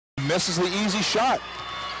misses the easy shot.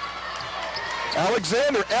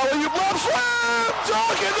 Alexander, alley-oop left slam!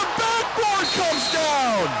 Dunk, and the backboard comes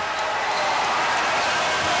down!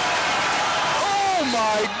 Oh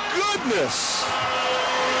my goodness!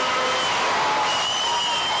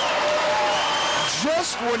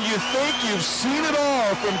 Just when you think you've seen it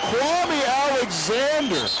all from Kwame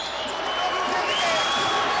Alexander,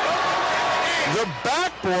 the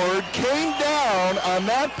backboard came down on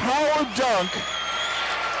that power dunk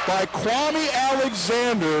by Kwame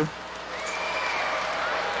Alexander.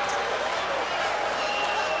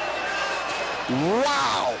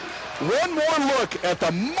 Wow! One more look at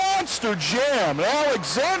the monster jam.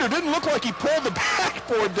 Alexander didn't look like he pulled the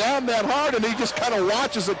backboard down that hard, and he just kind of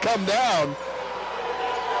watches it come down.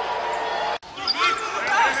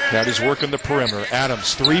 Got his work in the perimeter.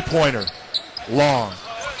 Adams, three-pointer. Long.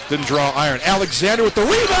 Didn't draw iron. Alexander with the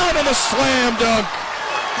rebound and a slam dunk.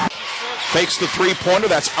 Fakes the three-pointer.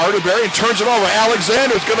 That's Arterberry and turns it over.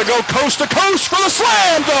 Alexander's going to go coast to coast for the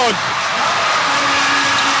slam dunk.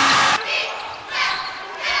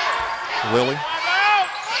 Lilly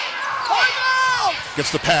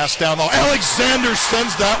gets the pass down low. Alexander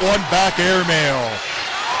sends that one back airmail.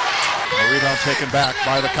 The rebound taken back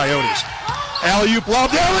by the Coyotes. Alley-oop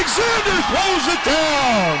lob. Alexander throws it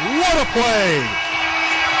down. What a play.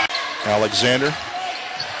 Alexander,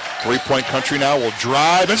 three-point country now, will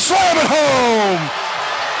drive and slam it home.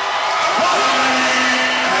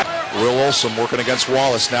 Will Olson working against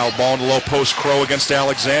Wallace. Now ball in the low post. Crow against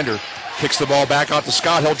Alexander. Kicks the ball back out to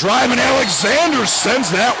Scott. He'll drive, and Alexander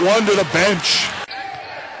sends that one to the bench.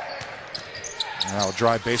 Now a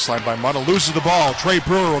drive baseline by Munna. Loses the ball. Trey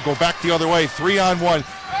Brewer will go back the other way. 3-on-1.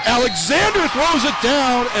 Alexander throws it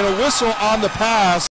down, and a whistle on the pass.